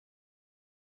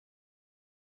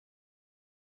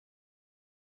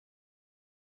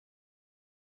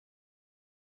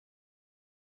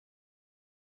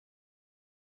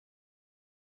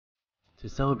To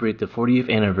celebrate the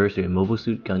 40th anniversary of Mobile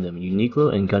Suit Gundam,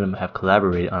 Uniqlo and Gundam have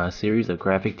collaborated on a series of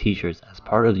graphic t-shirts as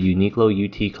part of the Uniqlo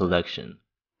UT collection.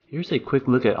 Here's a quick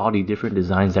look at all the different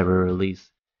designs that were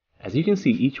released. As you can see,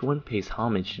 each one pays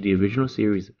homage to the original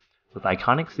series with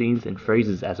iconic scenes and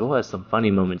phrases as well as some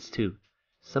funny moments too,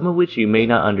 some of which you may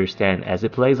not understand as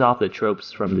it plays off the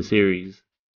tropes from the series.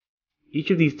 Each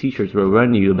of these t-shirts will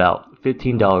run you about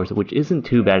 $15, which isn't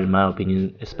too bad in my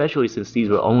opinion, especially since these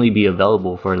will only be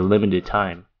available for a limited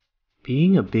time.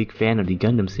 Being a big fan of the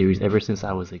Gundam series ever since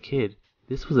I was a kid,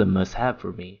 this was a must-have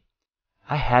for me.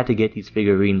 I had to get these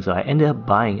figurines, so I ended up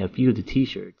buying a few of the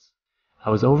t-shirts. I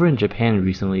was over in Japan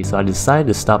recently, so I decided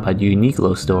to stop at the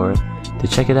Uniqlo store to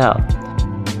check it out.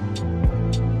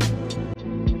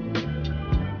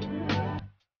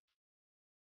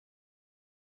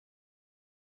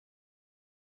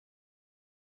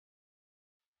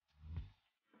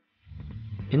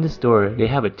 In the store, they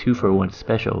have a 2-for-1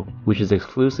 special, which is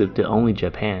exclusive to only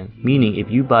Japan, meaning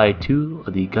if you buy 2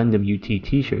 of the Gundam UT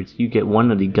t-shirts, you get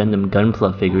 1 of the Gundam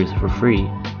Gunpla figures for free.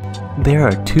 There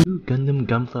are 2 Gundam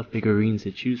Gunpla figurines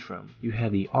to choose from. You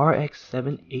have the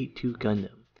RX-782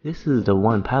 Gundam. This is the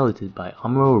one piloted by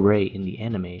Amuro Ray in the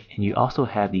anime, and you also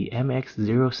have the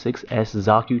MX-06S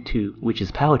Zaku 2, which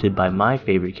is piloted by my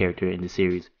favorite character in the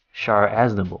series, Char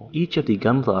Aznable. Each of the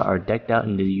Gunpla are decked out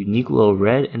in the Uniqlo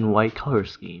red and white color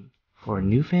scheme. For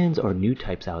new fans or new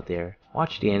types out there,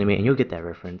 watch the anime and you'll get that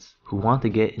reference, who want to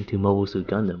get into Mobile Suit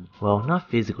Gundam. Well, not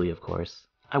physically of course.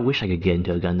 I wish I could get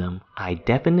into a Gundam. I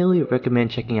definitely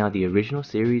recommend checking out the original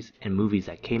series and movies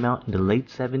that came out in the late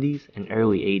 70s and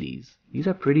early 80s. These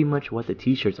are pretty much what the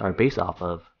t-shirts are based off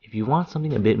of. If you want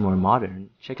something a bit more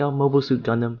modern, check out Mobile Suit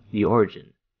Gundam The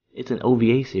Origin. It's an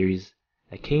OVA series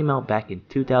that came out back in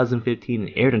 2015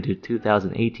 and aired until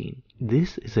 2018.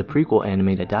 This is a prequel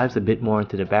anime that dives a bit more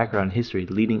into the background history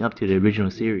leading up to the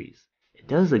original series. It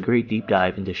does a great deep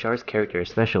dive into Char's character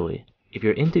especially. If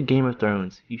you're into Game of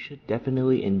Thrones, you should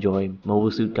definitely enjoy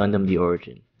Mobile Suit Gundam The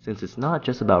Origin, since it's not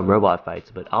just about robot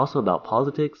fights, but also about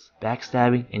politics,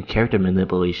 backstabbing, and character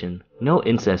manipulation. No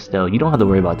incest though, you don't have to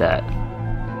worry about that.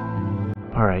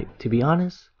 Alright, to be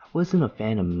honest, I wasn't a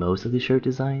fan of most of the shirt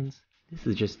designs. This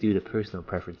is just due to personal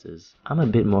preferences. I'm a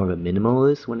bit more of a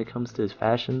minimalist when it comes to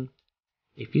fashion.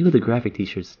 A few of the graphic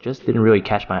t-shirts just didn't really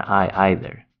catch my eye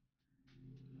either.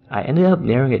 I ended up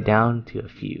narrowing it down to a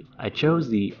few. I chose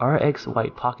the RX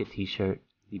White Pocket t-shirt,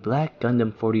 the Black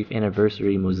Gundam 40th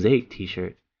Anniversary Mosaic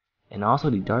t-shirt, and also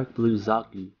the Dark Blue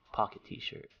Zaku Pocket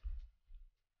t-shirt.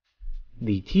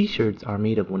 The t-shirts are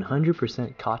made of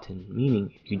 100% cotton,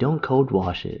 meaning if you don't cold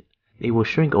wash it, they will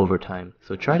shrink over time,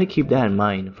 so try to keep that in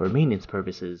mind for maintenance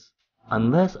purposes.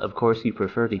 Unless, of course, you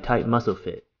prefer the tight muscle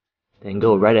fit, then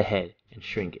go right ahead and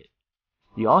shrink it.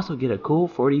 You also get a cool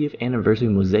 40th anniversary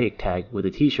mosaic tag with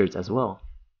the t-shirts as well.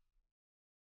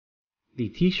 The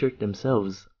t-shirts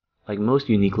themselves, like most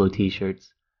Uniqlo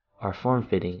t-shirts, are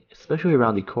form-fitting, especially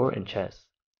around the core and chest,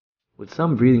 with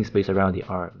some breathing space around the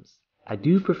arms. I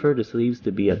do prefer the sleeves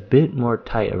to be a bit more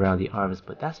tight around the arms,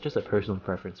 but that's just a personal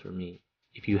preference for me.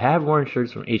 If you have worn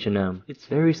shirts from H&M, it's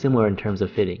very similar in terms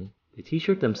of fitting. The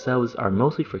t-shirts themselves are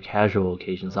mostly for casual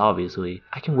occasions obviously.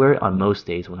 I can wear it on most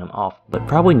days when I'm off, but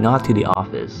probably not to the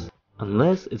office.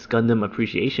 Unless it's Gundam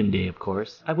Appreciation Day of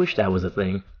course. I wish that was a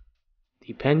thing.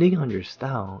 Depending on your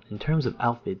style, in terms of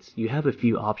outfits, you have a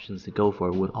few options to go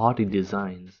for with all the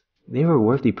designs. They were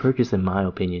worth the purchase in my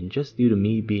opinion, just due to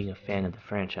me being a fan of the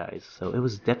franchise, so it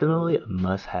was definitely a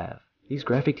must-have. These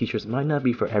graphic t-shirts might not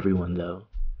be for everyone though.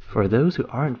 For those who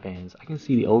aren't fans, I can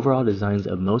see the overall designs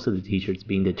of most of the t-shirts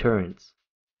being deterrents.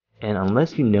 And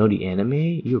unless you know the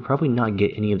anime, you will probably not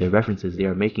get any of the references they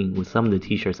are making with some of the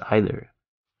t-shirts either.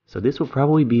 So this will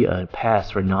probably be a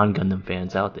pass for non-Gundam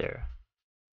fans out there.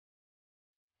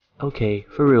 Okay,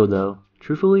 for real though,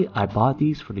 truthfully I bought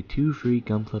these for the 2 free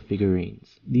Gunpla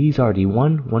figurines. These are the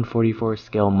 1/144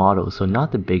 scale models, so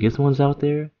not the biggest ones out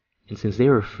there, and since they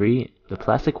were free, the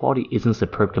plastic quality isn't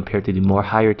superb compared to the more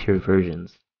higher tier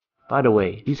versions. By the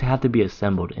way, these have to be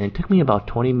assembled and it took me about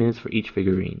 20 minutes for each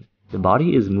figurine. The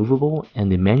body is movable and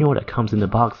the manual that comes in the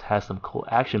box has some cool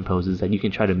action poses that you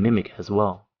can try to mimic as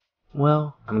well.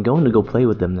 Well, I'm going to go play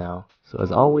with them now. So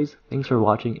as always, thanks for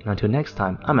watching and until next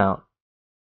time, I'm out.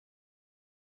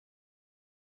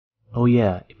 Oh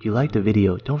yeah, if you liked the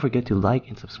video, don't forget to like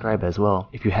and subscribe as well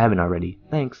if you haven't already.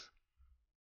 Thanks!